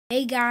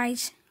Hey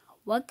guys,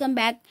 welcome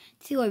back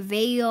to a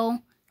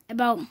video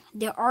about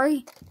the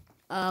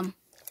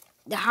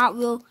Hot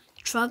Wheel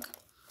truck.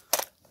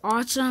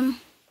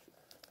 Awesome,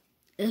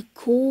 it's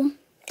cool,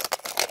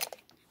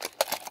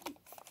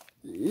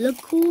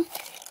 look cool,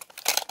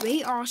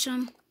 very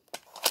awesome.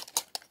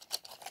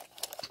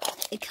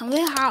 It comes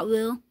with a Hot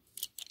Wheel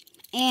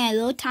and a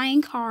little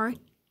tiny car,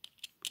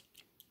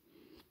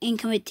 and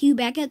come with 2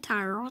 backup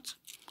tire rods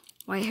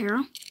right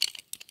here.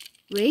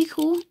 Very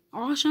cool,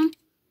 awesome.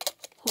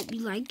 Hope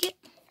you like it.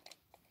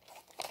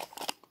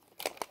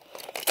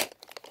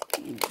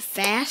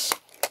 Fast.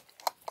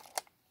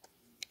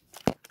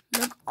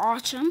 Look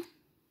awesome.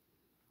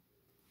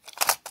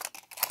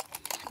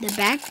 The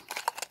back.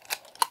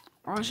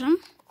 Awesome.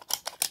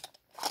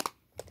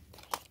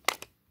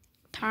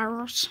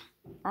 Tires.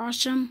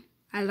 Awesome.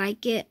 I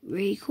like it.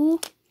 Very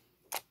cool.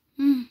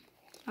 I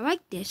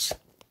like this.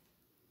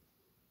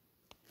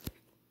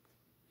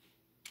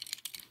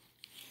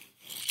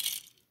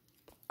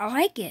 I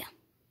like it.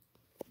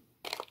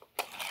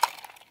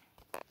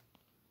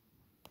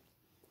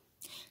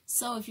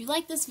 So if you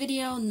like this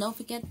video, don't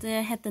forget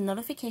to hit the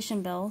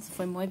notification bell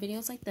for more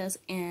videos like this,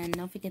 and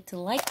don't forget to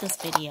like this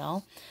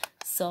video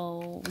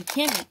so we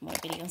can make more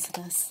videos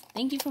like this.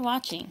 Thank you for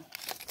watching.